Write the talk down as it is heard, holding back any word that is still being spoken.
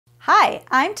Hi,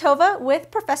 I'm Tova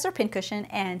with Professor Pincushion,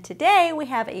 and today we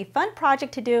have a fun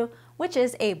project to do, which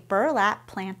is a burlap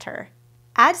planter.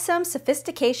 Add some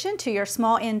sophistication to your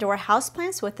small indoor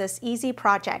houseplants with this easy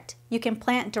project. You can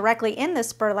plant directly in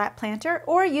this burlap planter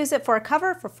or use it for a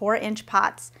cover for 4-inch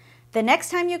pots. The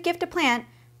next time you gift a plant,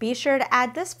 be sure to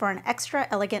add this for an extra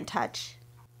elegant touch.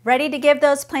 Ready to give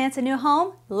those plants a new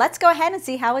home? Let's go ahead and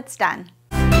see how it's done.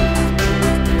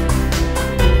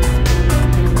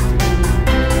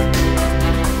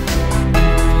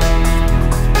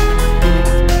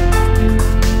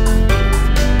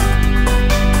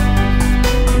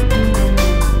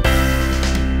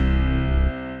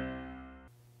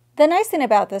 The nice thing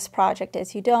about this project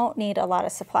is you don't need a lot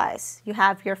of supplies. You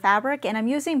have your fabric, and I'm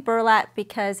using burlap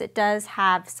because it does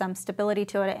have some stability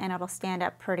to it and it'll stand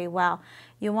up pretty well.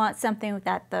 You want something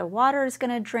that the water is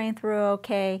going to drain through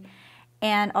okay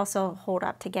and also hold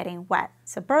up to getting wet.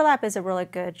 So burlap is a really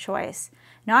good choice.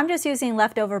 Now I'm just using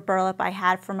leftover burlap I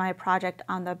had for my project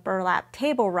on the burlap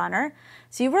table runner.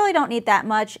 So you really don't need that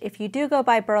much. If you do go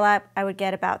buy burlap, I would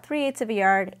get about 3/8 of a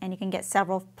yard, and you can get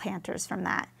several planters from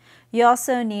that. You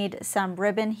also need some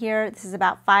ribbon here. This is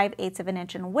about 5/8 of an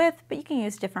inch in width, but you can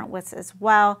use different widths as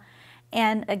well.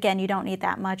 And again, you don't need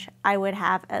that much. I would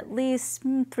have at least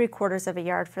 3/4 of a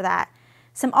yard for that.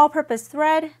 Some all-purpose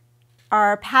thread,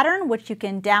 our pattern, which you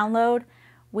can download.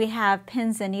 We have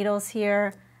pins and needles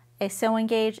here, a sewing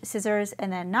gauge, scissors,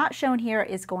 and then not shown here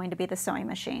is going to be the sewing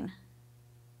machine.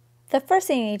 The first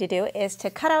thing you need to do is to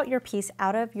cut out your piece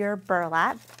out of your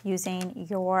burlap using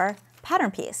your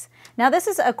pattern piece. Now this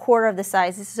is 1/4 of the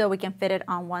size. This is so we can fit it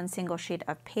on one single sheet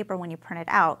of paper when you print it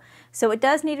out. So it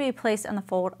does need to be placed on the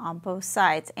fold on both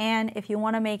sides. And if you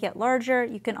want to make it larger,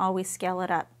 you can always scale it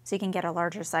up so you can get a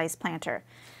larger size planter.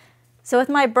 So with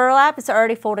my burlap, it's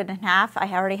already folded in half.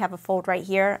 I already have a fold right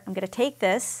here. I'm going to take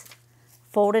this,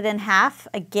 fold it in half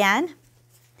again.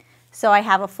 So I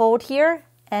have a fold here,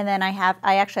 and then I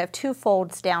actually have 2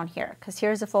 folds down here, because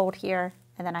here's a fold here,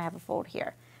 and then I have a fold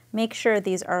here. Make sure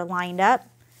these are lined up.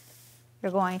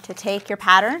 You're going to take your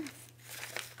pattern,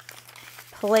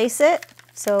 place it,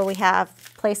 so we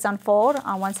have place on fold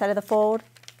on one side of the fold,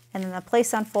 and then the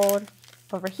place on fold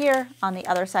over here on the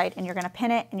other side, and you're going to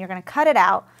pin it and you're going to cut it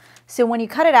out. So when you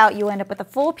cut it out, you end up with a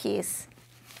full piece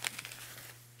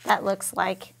that looks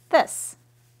like this.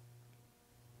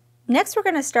 Next, we're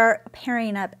going to start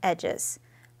pairing up edges.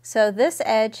 So this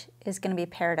edge is going to be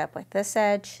paired up with this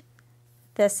edge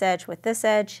with this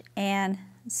edge, and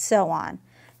so on.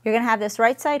 You're going to have this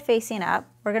right side facing up.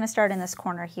 We're going to start in this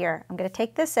corner here. I'm going to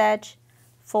take this edge,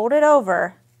 fold it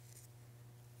over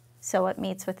so it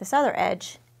meets with this other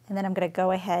edge, and then I'm going to go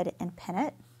ahead and pin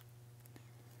it.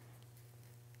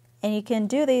 And you can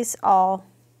do these all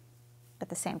at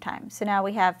the same time. So now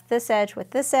we have this edge with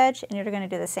this edge, and you're going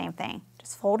to do the same thing.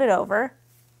 Just fold it over,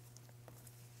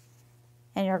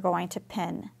 and you're going to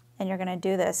pin. And you're going to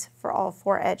do this for all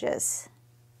 4 edges.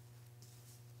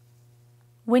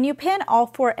 When you pin all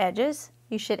 4 edges,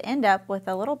 you should end up with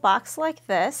a little box like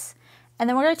this, and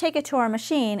then we're going to take it to our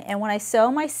machine, and when I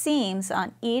sew my seams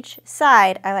on each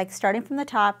side, I like starting from the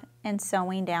top and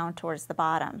sewing down towards the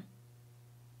bottom.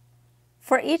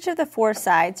 For each of the 4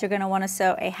 sides, you're going to want to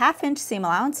sew a 1/2 inch seam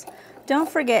allowance. Don't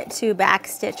forget to back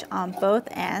stitch on both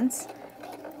ends,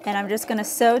 and I'm just going to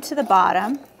sew to the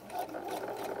bottom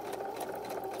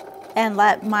and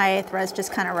let my threads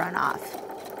just kind of run off.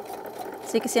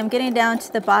 So you can see I'm getting down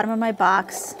to the bottom of my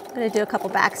box. I'm going to do a couple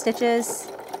back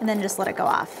stitches and then just let it go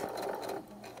off.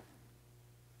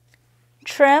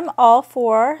 Trim all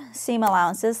 4 seam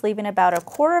allowances, leaving about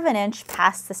 1/4 of an inch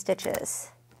past the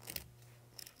stitches.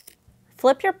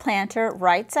 Flip your planter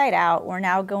right side out. We're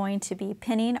now going to be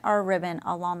pinning our ribbon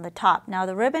along the top. Now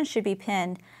the ribbon should be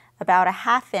pinned about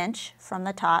 1/2 inch from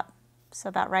the top. So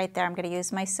about right there. I'm going to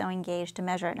use my sewing gauge to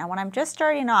measure it. Now when I'm just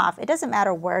starting off, it doesn't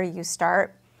matter where you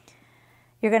start.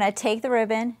 You're going to take the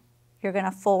ribbon, you're going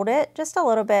to fold it just a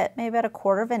little bit, maybe about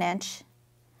 1/4 of an inch.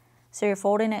 So you're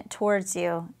folding it towards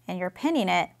you and you're pinning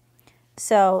it.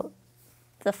 So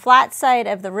the flat side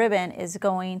of the ribbon is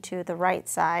going to the right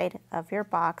side of your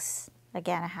box.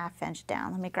 Again, 1/2 inch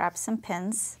down. Let me grab some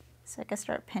pins so I can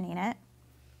start pinning it.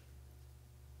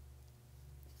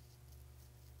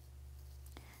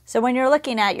 So when you're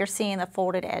looking at, you're seeing the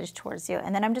folded edge towards you.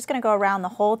 And then I'm just going to go around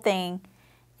the whole thing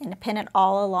and pin it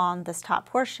all along this top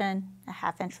portion,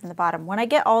 1/2 inch from the bottom. When I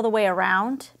get all the way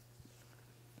around,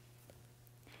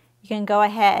 you can go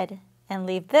ahead and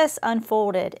leave this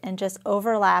unfolded and just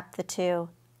overlap the 2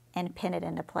 and pin it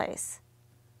into place.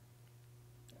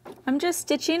 I'm just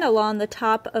stitching along the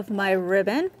top of my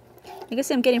ribbon. You can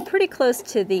see I'm getting pretty close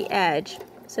to the edge.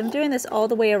 So I'm doing this all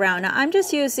the way around. Now I'm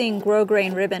just using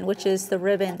grosgrain ribbon, which is the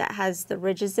ribbon that has the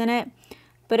ridges in it.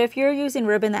 But if you're using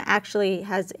ribbon that actually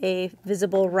has a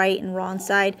visible right and wrong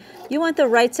side, you want the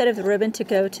right side of the ribbon to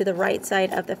go to the right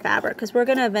side of the fabric, because we're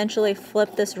going to eventually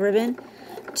flip this ribbon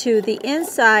to the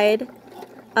inside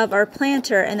of our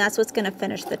planter, and that's what's going to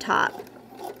finish the top.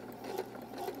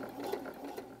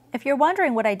 If you're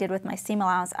wondering what I did with my seam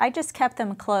allowance, I just kept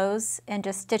them closed and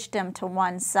just stitched them to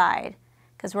one side,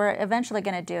 because we're eventually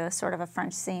going to do sort of a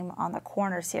French seam on the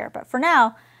corners here. But for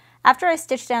now, after I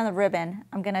stitch down the ribbon,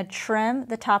 I'm going to trim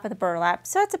the top of the burlap,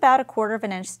 so it's about 1/4 of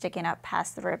an inch sticking up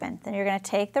past the ribbon. Then you're going to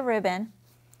take the ribbon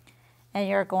and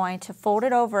you're going to fold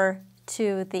it over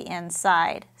to the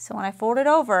inside. So when I fold it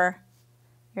over,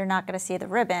 you're not going to see the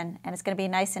ribbon, and it's going to be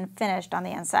nice and finished on the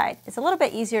inside. It's a little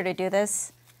bit easier to do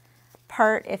this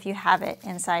part if you have it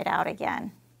inside out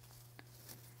again.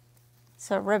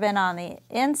 So ribbon on the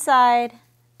inside,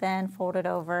 then fold it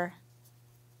over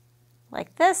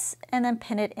like this, and then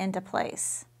pin it into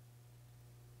place.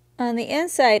 On the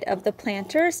inside of the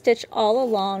planter, stitch all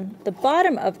along the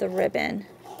bottom of the ribbon.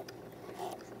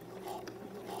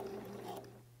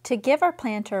 To give our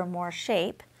planter more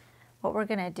shape, what we're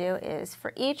going to do is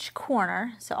for each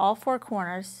corner, so all 4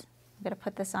 corners, I'm going to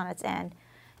put this on its end.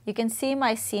 You can see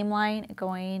my seam line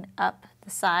going up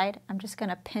the side. I'm just going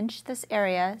to pinch this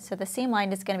area, so the seam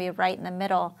line is going to be right in the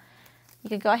middle. You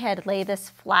can go ahead and lay this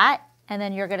flat, and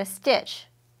then you're going to stitch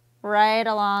right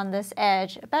along this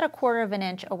edge, about 1/4 of an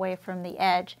inch away from the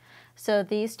edge. So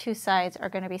these 2 sides are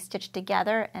going to be stitched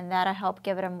together, and that'll help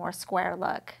give it a more square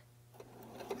look.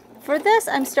 For this,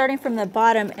 I'm starting from the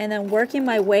bottom and then working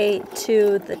my way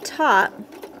to the top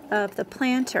of the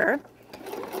planter.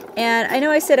 And I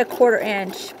know I said 1/4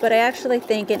 inch, but I actually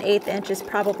think 1/8 inch is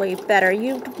probably better.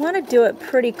 You want to do it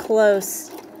pretty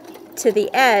close to the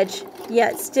edge,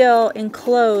 yet still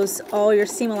enclose all your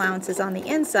seam allowances on the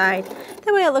inside.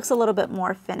 That way it looks a little bit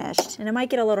more finished. And it might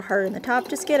get a little harder in the top.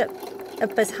 Just get it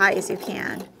up as high as you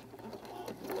can.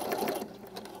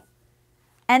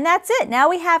 And that's it. Now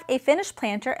we have a finished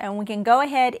planter, and we can go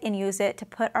ahead and use it to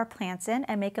put our plants in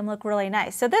and make them look really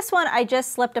nice. So this one, I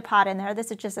just slipped a pot in there.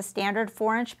 This is just a standard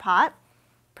 4-inch pot.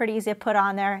 Pretty easy to put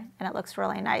on there, and it looks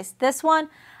really nice. This one,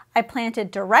 I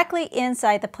planted directly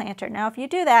inside the planter. Now if you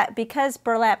do that, because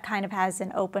burlap kind of has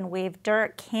an open weave,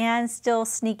 dirt can still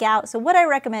sneak out. So what I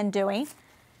recommend doing,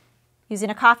 using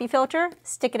a coffee filter,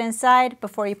 stick it inside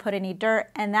before you put any dirt,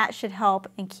 and that should help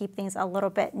and keep things a little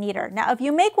bit neater. Now if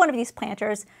you make one of these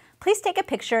planters, please take a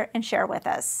picture and share with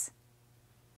us.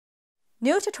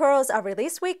 New tutorials are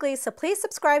released weekly, so please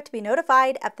subscribe to be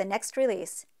notified of the next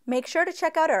release. Make sure to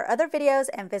check out our other videos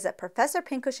and visit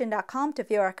ProfessorPincushion.com to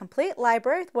view our complete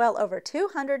library with well over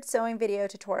 200 sewing video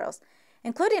tutorials,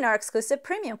 including our exclusive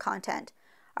premium content.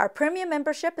 Our premium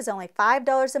membership is only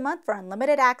 $5 a month for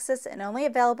unlimited access and only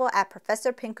available at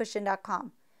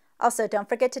ProfessorPincushion.com. Also, don't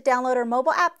forget to download our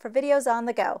mobile app for videos on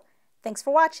the go. Thanks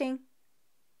for watching.